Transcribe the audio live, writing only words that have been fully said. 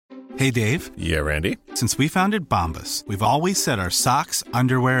Hey, Dave. Yeah, Randy? Since we founded Bombas, we've always said our socks,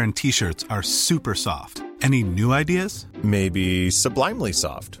 underwear, and T-shirts are super soft. Any new ideas? Maybe sublimely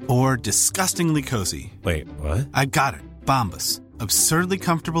soft. Or disgustingly cozy. Wait, what? I got it. Bombas. Absurdly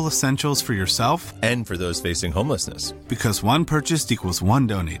comfortable essentials for yourself and for those facing homelessness. Because one purchased equals one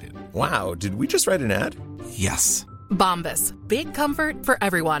donated. Wow, did we just write an ad? Yes. Bombas. Big comfort for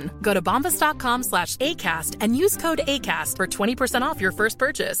everyone. Go to bombas.com/ACAST and use code ACAST for 20% off your first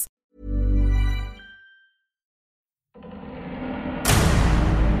purchase.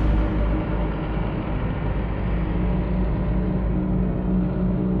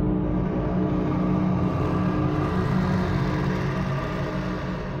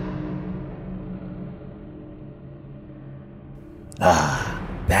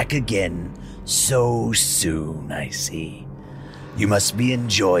 Back again so soon, I see. You must be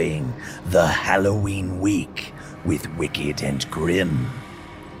enjoying the Halloween week with Wicked and Grim.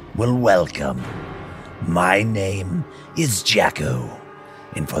 Well, welcome. My name is Jacko,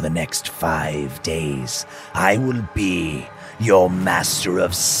 and for the next 5 days, I will be your master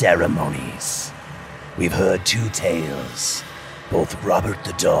of ceremonies. We've heard 2 tales, both Robert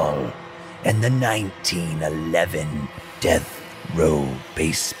the Doll and the 1911 Death Row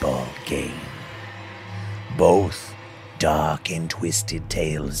baseball game. Both dark and twisted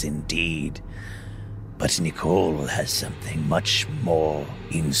tales indeed. But Nicole has something much more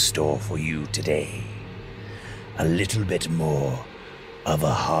in store for you today. A little bit more of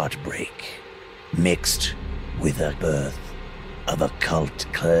a heartbreak mixed with a birth of a cult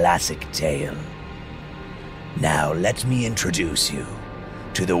classic tale. Now let me introduce you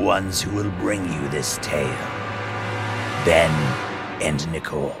to the ones who will bring you this tale. Ben and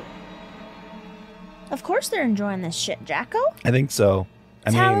Nicole. Of course they're enjoying this shit, Jacko. I think so.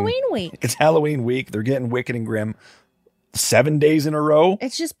 It's Halloween week. It's Halloween week. They're getting Wicked and Grim 7 days in a row.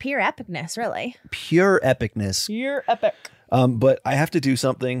 It's just pure epicness, really. Pure epicness. Pure epic. But I have to do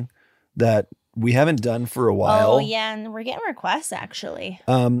something that we haven't done for a while. Oh, yeah, and we're getting requests, actually.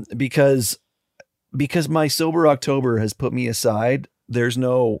 Because my sober October has put me aside. There's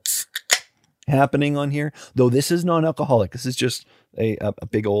no happening on here, though. This is non-alcoholic. This is just a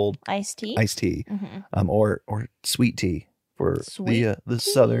big old iced tea, mm-hmm. or sweet tea for the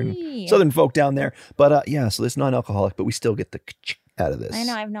southern folk down there. But so it's non-alcoholic, but we still get the out of this. I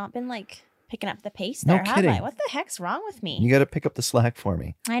know. I've not been picking up the pace there, have I? What the heck's wrong with me? You got to pick up the slack for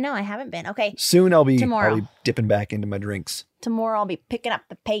me. I know. I haven't been. Okay. Soon I'll be Tomorrow. dipping back into my drinks. Tomorrow I'll be picking up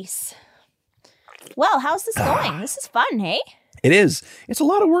the pace. Well, how's this going? This is fun, hey? It is. It's a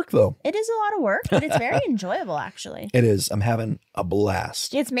lot of work, though. It is a lot of work, but it's very enjoyable, actually. It is. I'm having a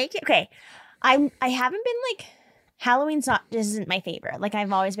blast. It's making okay. I haven't been Halloween's isn't my favorite.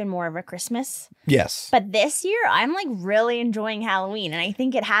 I've always been more of a Christmas. Yes. But this year I'm really enjoying Halloween, and I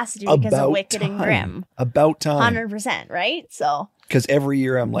think it has to do because of Wicked and Grim. About time. 100%, right? So. Because every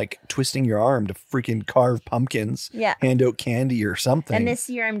year I'm twisting your arm to freaking carve pumpkins. Yeah. Hand out candy or something. And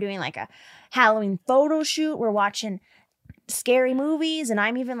this year I'm doing a Halloween photo shoot. We're watching scary movies, and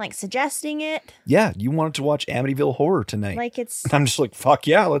I'm even suggesting it. Yeah, you wanted to watch Amityville Horror tonight. I'm just fuck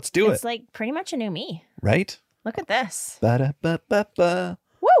yeah, let's do it. It's pretty much a new me. Right? Look at this. Ba-da-ba-ba-ba.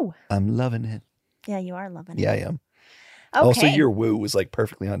 Woo! I'm loving it. Yeah, you are loving it. Yeah, I am. Okay. Also, your woo was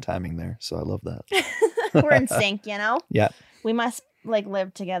perfectly on timing there, so I love that. We're in sync, Yeah. We must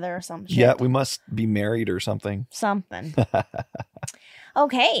live together or some shit. Yeah, we must be married or something. Something.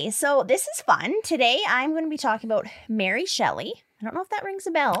 Okay, so this is fun. Today I'm going to be talking about Mary Shelley. I don't know if that rings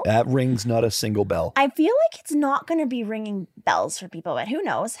a bell. That rings not a single bell. I feel it's not going to be ringing bells for people, but who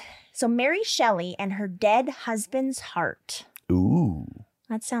knows? So Mary Shelley and her dead husband's heart. Ooh.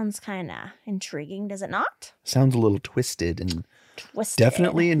 That sounds kind of intriguing, does it not? Sounds a little twisted and twisted.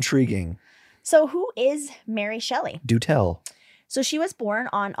 Definitely intriguing. So who is Mary Shelley? Do tell. So she was born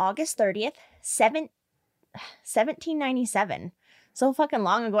on August 30th, 1797. So fucking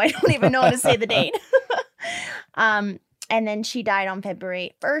long ago, I don't even know how to say the date. And then she died on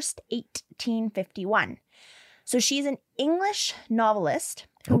February 1st, 1851. So she's an English novelist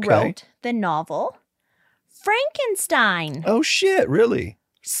who wrote the novel Frankenstein. Oh shit, really?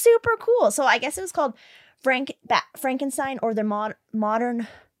 Super cool. So I guess it was called Frankenstein, or the modern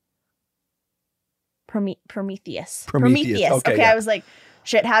Prometheus. Okay, I was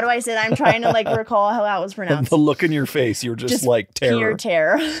shit, how do I say that? I'm trying to recall how that was pronounced. The look in your face, you're just terror. Pure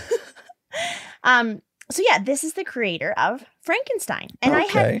terror. So yeah, this is the creator of Frankenstein. And I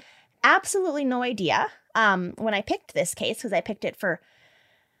had absolutely no idea when I picked this case, because I picked it for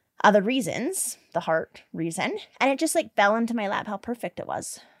other reasons, the heart reason. And it just fell into my lap how perfect it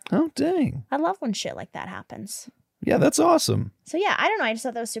was. Oh, dang. I love when shit like that happens. Yeah, that's awesome. So yeah, I don't know. I just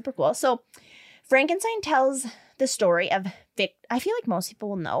thought that was super cool. So Frankenstein tells the story of I feel like most people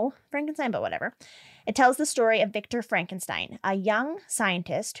will know Frankenstein, but whatever. It tells the story of Victor Frankenstein, a young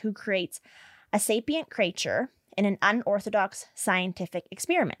scientist who creates a sapient creature in an unorthodox scientific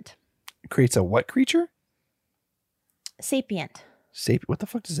experiment. Creates a what creature? Sapient. What the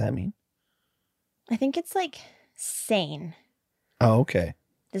fuck does that mean? I think it's like sane. Oh, okay.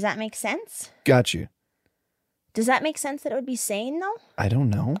 Does that make sense? Got you. Does that make sense that it would be sane though? I don't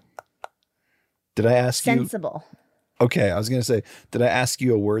know. Did I ask you? Sensible. Okay, I was going to say, did I ask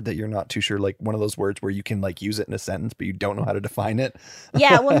you a word that you're not too sure, like one of those words where you can like use it in a sentence, but you don't know how to define it?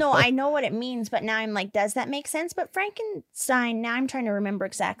 Yeah, well, no, I know what it means, but now I'm like, does that make sense? But Frankenstein, now I'm trying to remember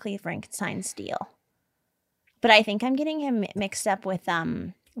exactly Frankenstein's deal. But I think I'm getting him mixed up with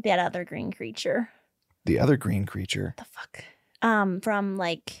that other green creature. The other green creature? The fuck? From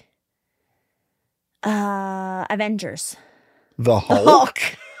like Avengers. The Hulk? The Hulk.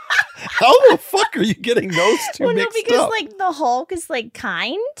 How the fuck are you getting those two well, no, mixed because up? like the Hulk is like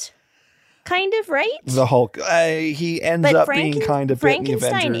kind of, right? The Hulk, he ends But up being kind of bit in the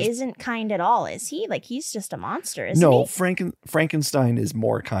Frankenstein Avengers. isn't kind at all, is he? Like he's just a monster, isn't No, he? Frankenstein is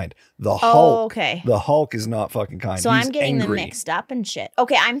more kind. The Oh, Hulk, okay. the Hulk is not fucking kind. So He's I'm getting angry. them mixed up and shit.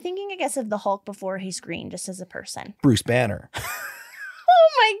 Okay, I'm thinking, I guess, of the Hulk before he's green, just as a person. Bruce Banner. Oh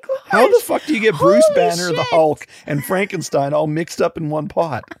my god! How the fuck do you get Bruce Holy Banner, the shit. Hulk, and Frankenstein all mixed up in one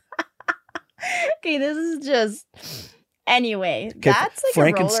pot? Okay, this is just. Anyway, Okay, that's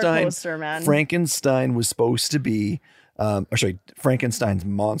like a roller coaster, man. Frankenstein was supposed to be, Frankenstein's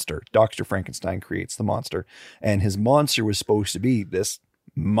monster. Dr. Frankenstein creates the monster, and his monster was supposed to be this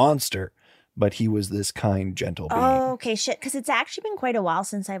monster, but he was this kind, gentle being. Oh, okay, shit. Because it's actually been quite a while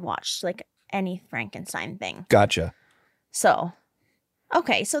since I've watched like any Frankenstein thing. Gotcha. So,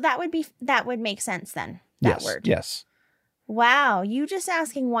 okay, so that would make sense then. That Yes, word. yes. Wow, you just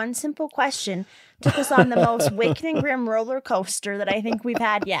asking one simple question took us on the most wicked and grim roller coaster that I think we've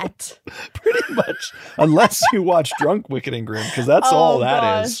had yet. Pretty much. Unless you watch Drunk, Wicked, and Grim, because that's all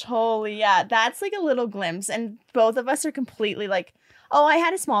that is. Holy, yeah. That's like a little glimpse. And both of us are completely like, oh, I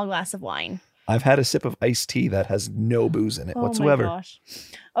had a small glass of wine. I've had a sip of iced tea that has no booze in it whatsoever. Oh my gosh.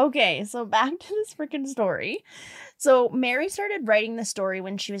 Okay, so back to this freaking story. So Mary started writing the story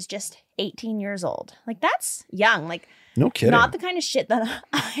when she was just 18 years old. Like, that's young. Like, No kidding. not the kind of shit that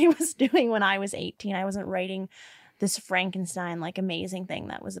I was doing when I was 18. I wasn't writing this Frankenstein, like, amazing thing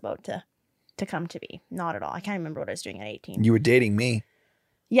that was about to come to be. Not at all. I can't remember what I was doing at 18. You were dating me.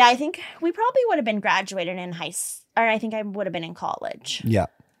 Yeah, I think we probably would have been graduated in or I think I would have been in college. Yeah.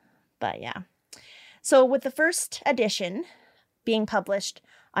 But yeah. So with the first edition being published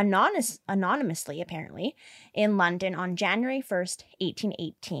anonymously, apparently, in London on January 1st,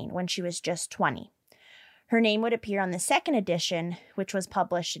 1818, when she was just 20. Her name would appear on the second edition, which was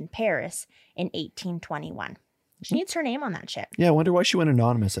published in Paris in 1821. She needs her name on that shit. Yeah, I wonder why she went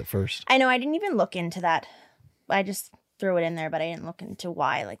anonymous at first. I know, I didn't even look into that. I just threw it in there, but I didn't look into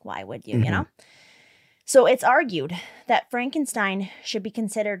why. Like, why would you, you know? So it's argued that Frankenstein should be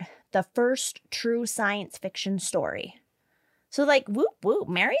considered the first true science fiction story. So, like, whoop, whoop,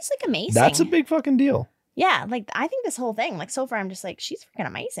 Mary's, like, amazing. That's a big fucking deal. Yeah, like, I think this whole thing, like, so far I'm just like, she's freaking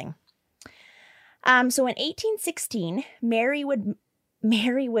amazing. So in 1816, Mary would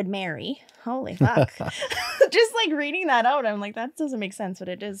marry. Holy fuck. Just, like, reading that out, I'm like, that doesn't make sense, but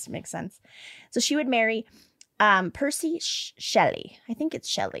it does make sense. So she would marry Percy Shelley. I think it's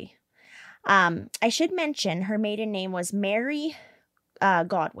Shelley. I should mention her maiden name was Mary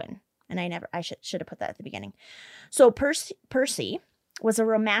Godwin. And I should have put that at the beginning. So Percy was a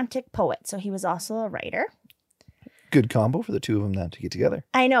romantic poet. So he was also a writer. Good combo for the two of them now to get together.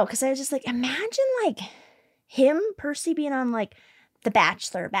 I know, because I was just like, imagine like him, Percy, being on like The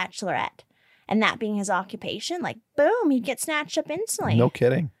Bachelor, Bachelorette, and that being his occupation. Like, boom, he'd get snatched up instantly. No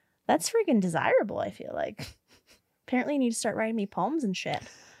kidding. That's freaking desirable, I feel like. Apparently you need to start writing me poems and shit.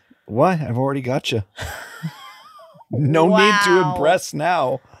 Why? I've already got you. No need to impress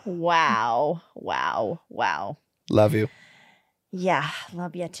now. Wow. Love you. Yeah,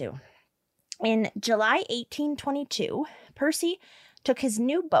 love you too. In July 1822, Percy took his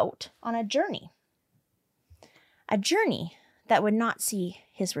new boat on a journey. A journey that would not see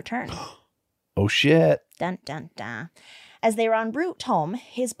his return. Oh, shit. Dun, dun, dun. As they were en route home,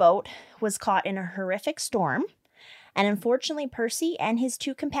 his boat was caught in a horrific storm. And unfortunately, Percy and his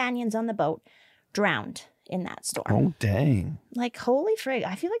two companions on the boat drowned in that storm. Oh, dang. Like, holy frig.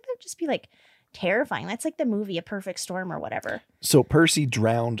 I feel like that would just be like terrifying. That's like the movie A Perfect Storm or whatever. So Percy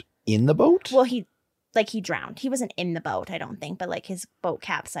drowned in the boat? Well, he drowned. He wasn't in the boat, I don't think, but like his boat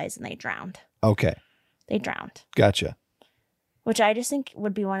capsized and they drowned. Okay. They drowned, Gotcha. which I just think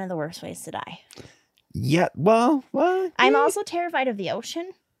would be one of the worst ways to die. Yeah. Well, I'm also terrified of the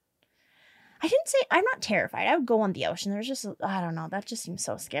ocean. I didn't say I'm not terrified. I would go on the ocean. There's just, I don't know. That just seems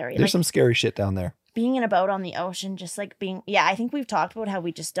so scary. there's some scary shit down there. Being in a boat on the ocean, just like I think we've talked about how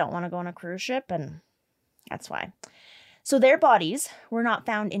we just don't want to go on a cruise ship, and that's why. So their bodies were not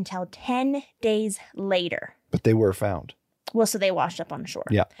found until 10 days later. But they were found. Well, so they washed up on shore.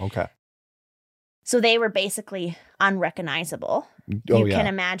 Yeah. Okay. So they were basically unrecognizable. Oh, You yeah. can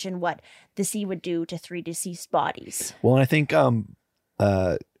imagine what the sea would do to 3 deceased bodies. Well, and I think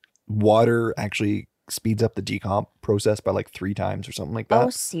water actually speeds up the decomp process by like 3 times or something like that. Oh,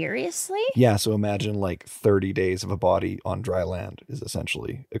 seriously? Yeah, so imagine like 30 days of a body on dry land is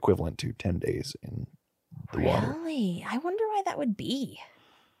essentially equivalent to 10 days in the water. Really? I wonder why that would be.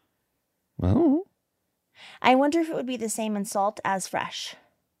 Oh, I wonder if it would be the same in salt as fresh.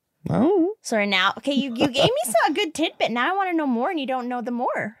 oh. Sorry, now, okay, you gave me a good tidbit. Now I want to know more, and you don't know the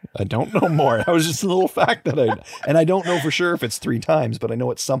more. I don't know more. That was just a little fact that I don't know for sure if it's 3 times, but I know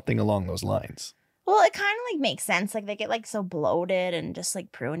it's something along those lines. Well, it kind of like makes sense. Like they get like so bloated and just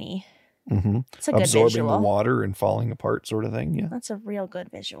like pruny. Mm-hmm. It's a good Absorbing visual. the water and falling apart sort of thing. Yeah. That's a real good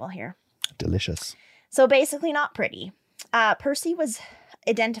visual here. Delicious. So basically not pretty. Percy was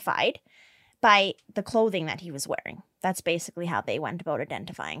identified by the clothing that he was wearing. That's basically how they went about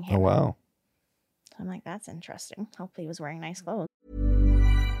identifying him. Oh, wow. I'm like, that's interesting. Hopefully he was wearing nice clothes.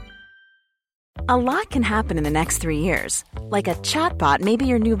 A lot can happen in the next 3 years. Like a chatbot may be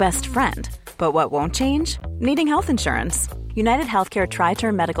your new best friend. But what won't change? Needing health insurance. United Healthcare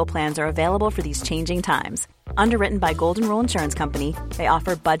Tri-Term Medical Plans are available for these changing times. Underwritten by Golden Rule Insurance Company, they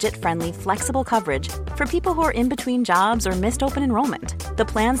offer budget-friendly, flexible coverage for people who are in between jobs or missed open enrollment. The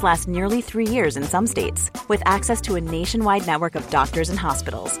plans last nearly 3 years in some states, with access to a nationwide network of doctors and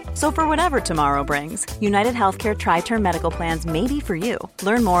hospitals. So for whatever tomorrow brings, United Healthcare Tri-Term Medical Plans may be for you.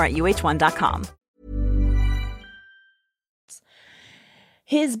 Learn more at uh1.com.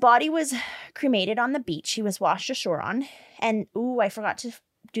 His body was cremated on the beach he was washed ashore on. And, I forgot to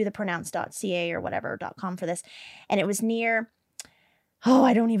do the pronounce.ca or whatever .com for this. And it was near,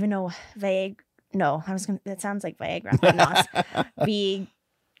 I don't even know, that sounds like Viagra. But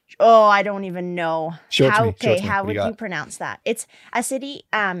no, I don't even know. Show it to me. Okay, What how do would you you got? pronounce that? It's a city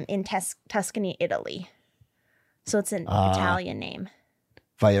in Tuscany, Italy. So it's an Italian name.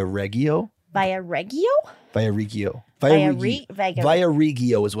 Viareggio? Viareggio? Viareggio. Viareggio.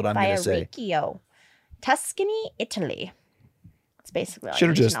 Viareggio is what I'm going to say. Viareggio. Tuscany, Italy. That's basically all Should you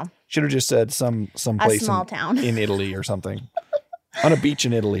have need just to know. said some place small town. in Italy or something. On a beach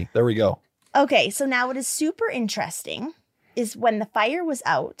in Italy. There we go. Okay, so now what is super interesting is when the fire was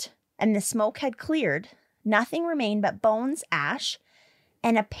out and the smoke had cleared, nothing remained but bones, ash,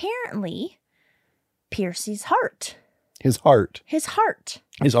 and apparently Percy's heart. His heart. His heart.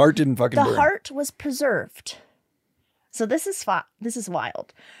 His heart didn't fucking The burn. heart was preserved. So this is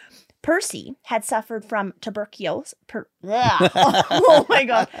wild. Percy had suffered from tuberculosis. Oh my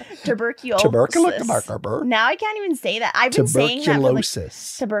god, tuberculosis. Tuberculosis. Now I can't even say that. I've been saying that for like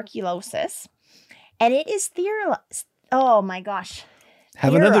tuberculosis, and it is theorized. Oh my gosh,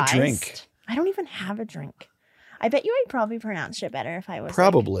 Have another theorized. drink. I don't even have a drink. I bet you I'd probably pronounce it better if I was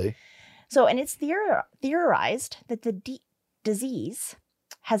Probably. So, and it's theorized that the disease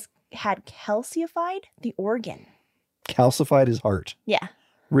had calcified the organ. Calcified his heart. Yeah.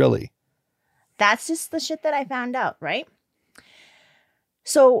 Really? That's just the shit that I found out, right?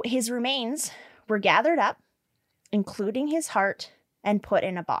 So his remains were gathered up, including his heart, and put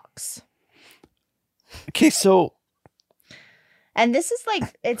in a box. Okay, so... And this is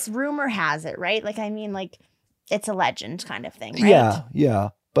like, it's rumor has it, right? Like, I mean, like, it's a legend kind of thing, right? Yeah.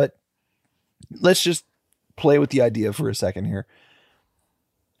 But let's just play with the idea for a second here.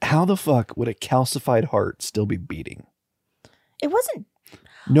 How the fuck would a calcified heart still be beating? It wasn't.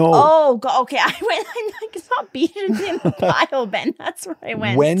 No. Oh, okay. I'm like, it's not beating in the pile, Ben. That's where I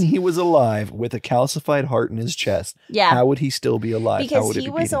went. When he was alive with a calcified heart in his chest, Yeah. how would he still be alive? How Because would it he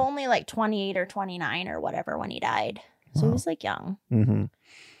be was beating? only like 28 or 29 or whatever when he died. So he was like young. Mm-hmm.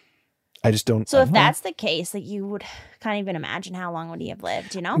 I just don't. So if that's the case, like you would can't even imagine how long would he have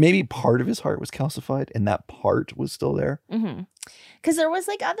lived, you know? Maybe part of his heart was calcified and that part was still there. Mm-hmm. Because there was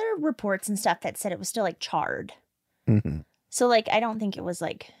like other reports and stuff that said it was still like charred. Mm-hmm. So like I don't think it was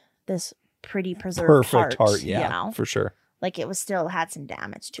like this pretty preserved Perfect heart, you know? for sure. Like it was still had some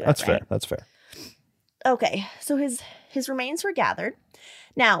damage to it. That's right? fair. That's fair. Okay, so his remains were gathered.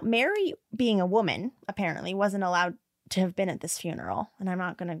 Now, Mary, being a woman, apparently wasn't allowed to have been at this funeral. And I'm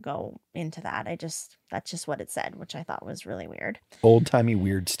not going to go into that. That's just what it said, which I thought was really weird. Old-timey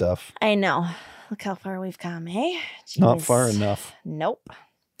weird stuff. I know. Look how far we've come, eh? Jeez. Not far enough. Nope.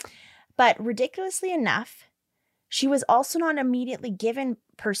 But ridiculously enough, she was also not immediately given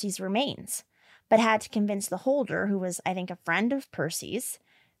Percy's remains, but had to convince the holder, who was, I think, a friend of Percy's,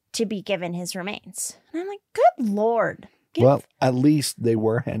 to be given his remains. And I'm like, good Lord. Well, at least they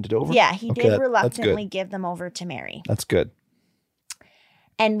were handed over. Yeah, he Okay, did that's reluctantly good. give them over to Mary. That's good.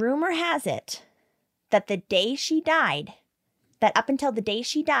 And rumor has it that the day she died, that up until the day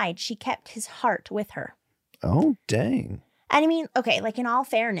she died, she kept his heart with her. Oh, dang. And I mean, okay, like in all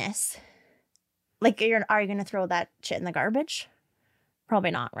fairness, like are you going to throw that shit in the garbage?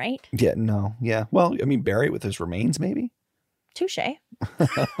 Probably not, right? Yeah, no. Yeah. Well, I mean, bury it with his remains, maybe? Touche.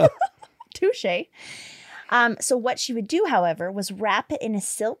 Touche. So what she would do, however, was wrap it in a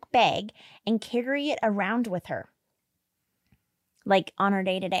silk bag and carry it around with her. Like on her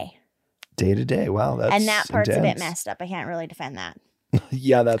day to day. Day to day. Wow, that's And that part's a bit intense. messed up. I can't really defend that.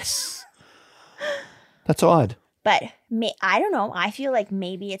 Yeah, that's odd. But I don't know. I feel like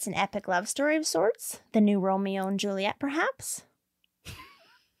maybe it's an epic love story of sorts. The new Romeo and Juliet, perhaps.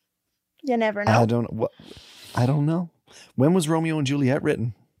 You never know. I don't know. When was Romeo and Juliet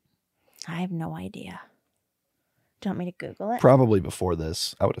written? I have no idea. Do you want me to Google it? Probably before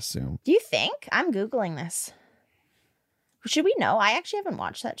this, I would assume. Do you think? I'm Googling this. Should we know? I actually haven't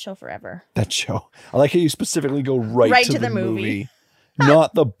watched that show forever. That show. I like how you specifically go right to the movie.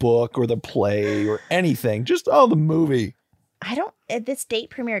 Not the book or the play or anything. Just, the movie. This date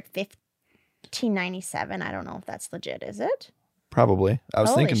premiered 1597. I don't know if that's legit, is it? Probably. I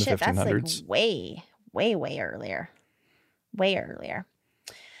was Holy thinking shit, the 1500s. That's like way earlier. Way earlier.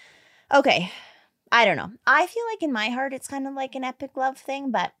 Okay. I don't know. I feel like in my heart, it's kind of like an epic love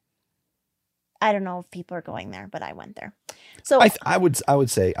thing, but I don't know if people are going there, but I went there. So I would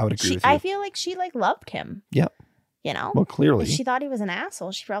say I would agree with you. I feel like she like loved him. Yeah. You know? Well, clearly. If she thought he was an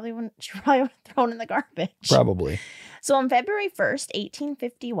asshole, she probably would have thrown in the garbage. Probably. So on February 1st,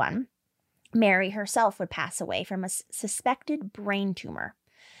 1851, Mary herself would pass away from a suspected brain tumor.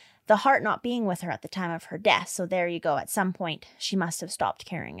 The heart not being with her at the time of her death. So there you go. At some point, she must have stopped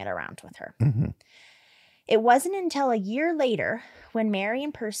carrying it around with her. Mm-hmm. It wasn't until a year later, when Mary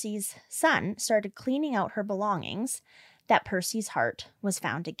and Percy's son started cleaning out her belongings, that Percy's heart was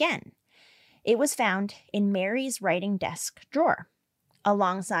found again. It was found in Mary's writing desk drawer,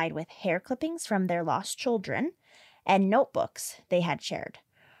 alongside with hair clippings from their lost children and notebooks they had shared.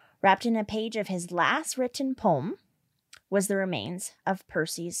 Wrapped in a page of his last written poem was the remains of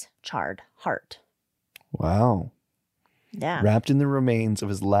Percy's charred heart. Wow. Yeah. Wrapped in the remains of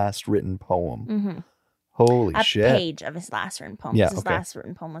his last written poem. Mm-hmm. Holy a shit. page of his last written poem. Yeah, His okay. last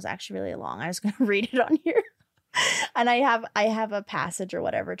written poem was actually really long. I was going to read it on here. And I have a passage or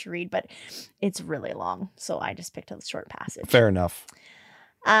whatever to read, but it's really long. So I just picked a short passage. Fair enough.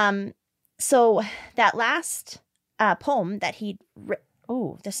 So that last poem that he'd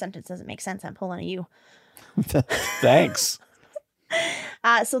this sentence doesn't make sense. I'm pulling a U. Thanks.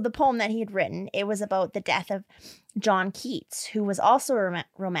 So the poem that he had written, it was about the death of John Keats, who was also a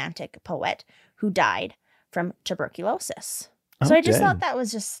romantic poet who died from tuberculosis. So I just thought that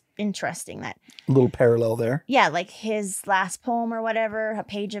was just interesting that a little parallel there. Yeah, like his last poem or whatever, a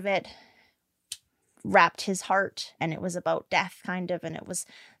page of it wrapped his heart, and it was about death kind of, and it was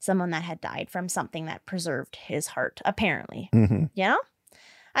someone that had died from something that preserved his heart, apparently. Mm-hmm. You know?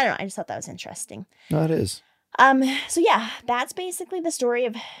 I don't know. I just thought that was interesting. No, it is. So yeah, that's basically the story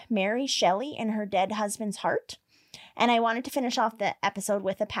of Mary Shelley and her dead husband's heart. And I wanted to finish off the episode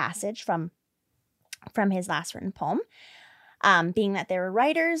with a passage from his last written poem, being that they were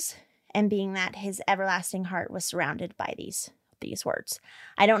writers and being that his everlasting heart was surrounded by these words.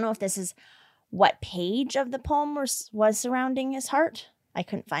 I don't know if this is what page of the poem was surrounding his heart. I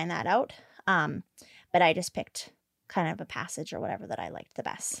couldn't find that out. But I just picked kind of a passage or whatever that I liked the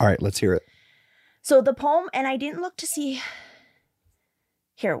best. All right, let's hear it. So the poem, and I didn't look to see.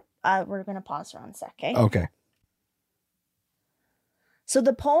 Here, we're going to pause for 1 sec, okay? Okay. So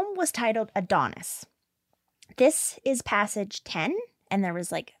the poem was titled Adonis. This is passage 10, and there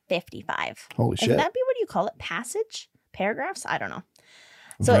was like 55. Holy shit. Would that be what you call it? Passage? Paragraphs? I don't know.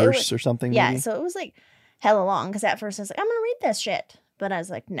 So it verse or something, yeah, maybe? so it was like hella long, because at first I was like, I'm going to read this shit. But I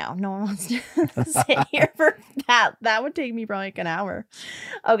was like, no one wants to sit here for that. That would take me probably like an hour.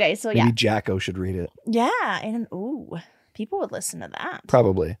 Okay, so Maybe Jacko should read it. Yeah, and people would listen to that.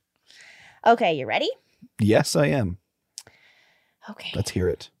 Probably. Okay, you ready? Yes, I am. Okay. Let's hear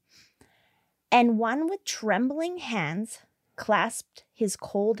it. And one with trembling hands clasped his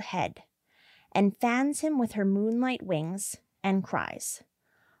cold head and fans him with her moonlight wings and cries,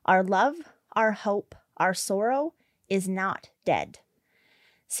 "Our love, our hope, our sorrow is not dead.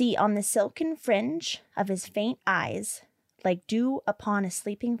 See, on the silken fringe of his faint eyes, like dew upon a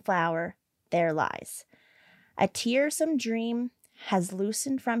sleeping flower, there lies a tearsome dream has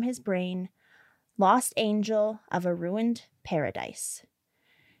loosened from his brain, lost angel of a ruined paradise.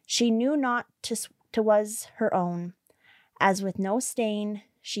 She knew not 'twas her own, as with no stain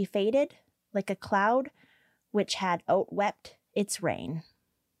she faded like a cloud which had outwept its rain."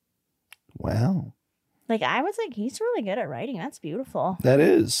 Wow. Like, I was like, he's really good at writing. That's beautiful. That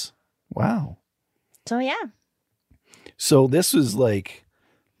is. Wow. So, yeah. So this was like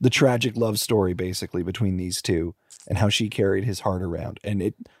the tragic love story basically between these two and how she carried his heart around.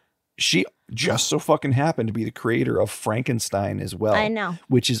 And she just so fucking happened to be the creator of Frankenstein as well. I know.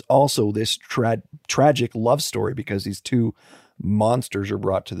 Which is also this tragic love story because these two monsters are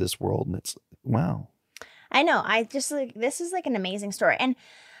brought to this world. And it's, wow. I know. I just like, this is like an amazing story. And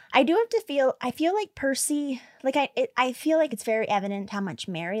I do have to feel, I feel like Percy, like I feel like it's very evident how much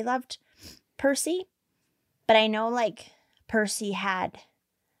Mary loved Percy. But I know like Percy had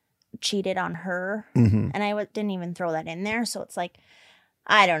cheated on her. Mm-hmm. And I didn't even throw that in there. So it's like,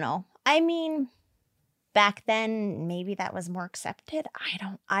 I don't know. I mean, back then, maybe that was more accepted.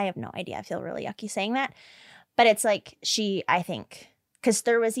 I have no idea. I feel really yucky saying that. But it's like I think, because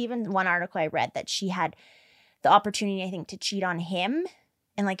there was even one article I read that she had the opportunity, I think, to cheat on him.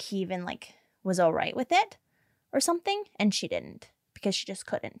 And like he even like was all right with it or something. And she didn't because she just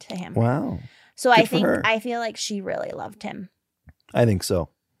couldn't to him. Wow. So Good for her. I feel like she really loved him. I think so.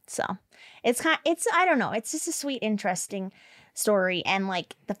 So it's I don't know. It's just a sweet, interesting story. And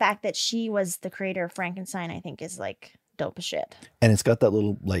like the fact that she was the creator of Frankenstein, I think is like dope as shit. And it's got that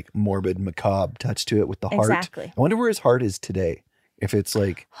little like morbid macabre touch to it with the heart. Exactly. I wonder where his heart is today. If it's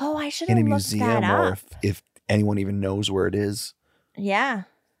like Oh, I should in have a looked that museum or up. if anyone even knows where it is. Yeah.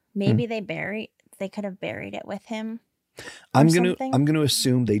 Maybe they could have buried it with him. I'm something. gonna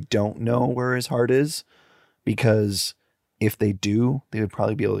assume they don't know where his heart is, because if they do, they would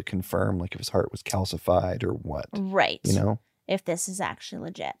probably be able to confirm like if his heart was calcified or what. Right. You know? If this is actually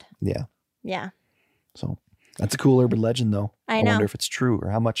legit. Yeah. Yeah. So that's a cool urban legend though. I know. wonder if it's true or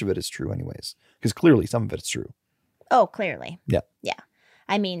how much of it is true anyways. Because clearly some of it is true. Oh, clearly. Yeah. Yeah.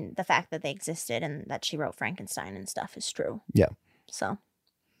 I mean, the fact that they existed and that she wrote Frankenstein and stuff is true. Yeah. So.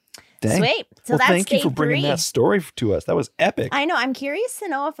 Dang. Sweet. So well, that's thank you day for bringing 3. that story to us. That was epic. I know. I'm curious to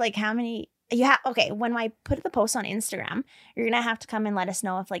know if like how many you have. Okay. When I put the post on Instagram, you're going to have to come and let us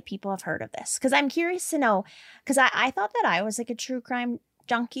know if like people have heard of this. Cause I'm curious to know, cause I thought that I was like a true crime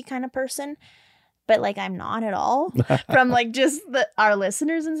junkie kind of person, but like I'm not at all. From like just our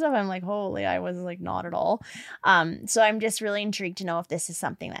listeners and stuff. I'm like, holy, I was like not at all. So I'm just really intrigued to know if this is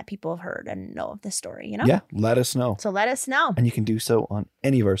something that people have heard and know of this story, you know? Yeah. Let us know. So let us know. And you can do so on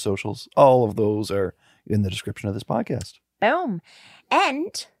any of our socials. All of those are in the description of this podcast. Boom.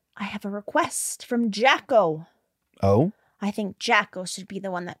 And I have a request from Jacko. Oh? I think Jacko should be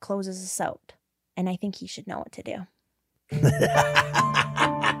the one that closes us out. And I think he should know what to do.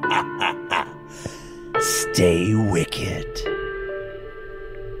 Stay wicked.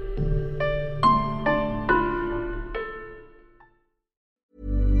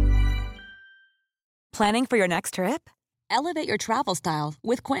 Planning for your next trip? Elevate your travel style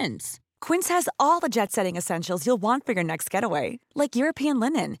with Quince. Quince has all the jet-setting essentials you'll want for your next getaway, like European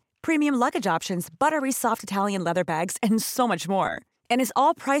linen, premium luggage options, buttery soft Italian leather bags, and so much more. And is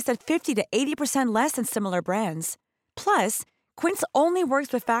all priced at 50 to 80% less than similar brands. Plus, Quince only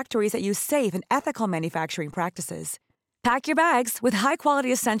works with factories that use safe and ethical manufacturing practices. Pack your bags with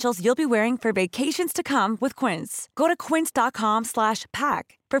high-quality essentials you'll be wearing for vacations to come with Quince. Go to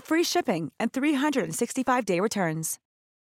quince.com/pack for free shipping and 365-day returns.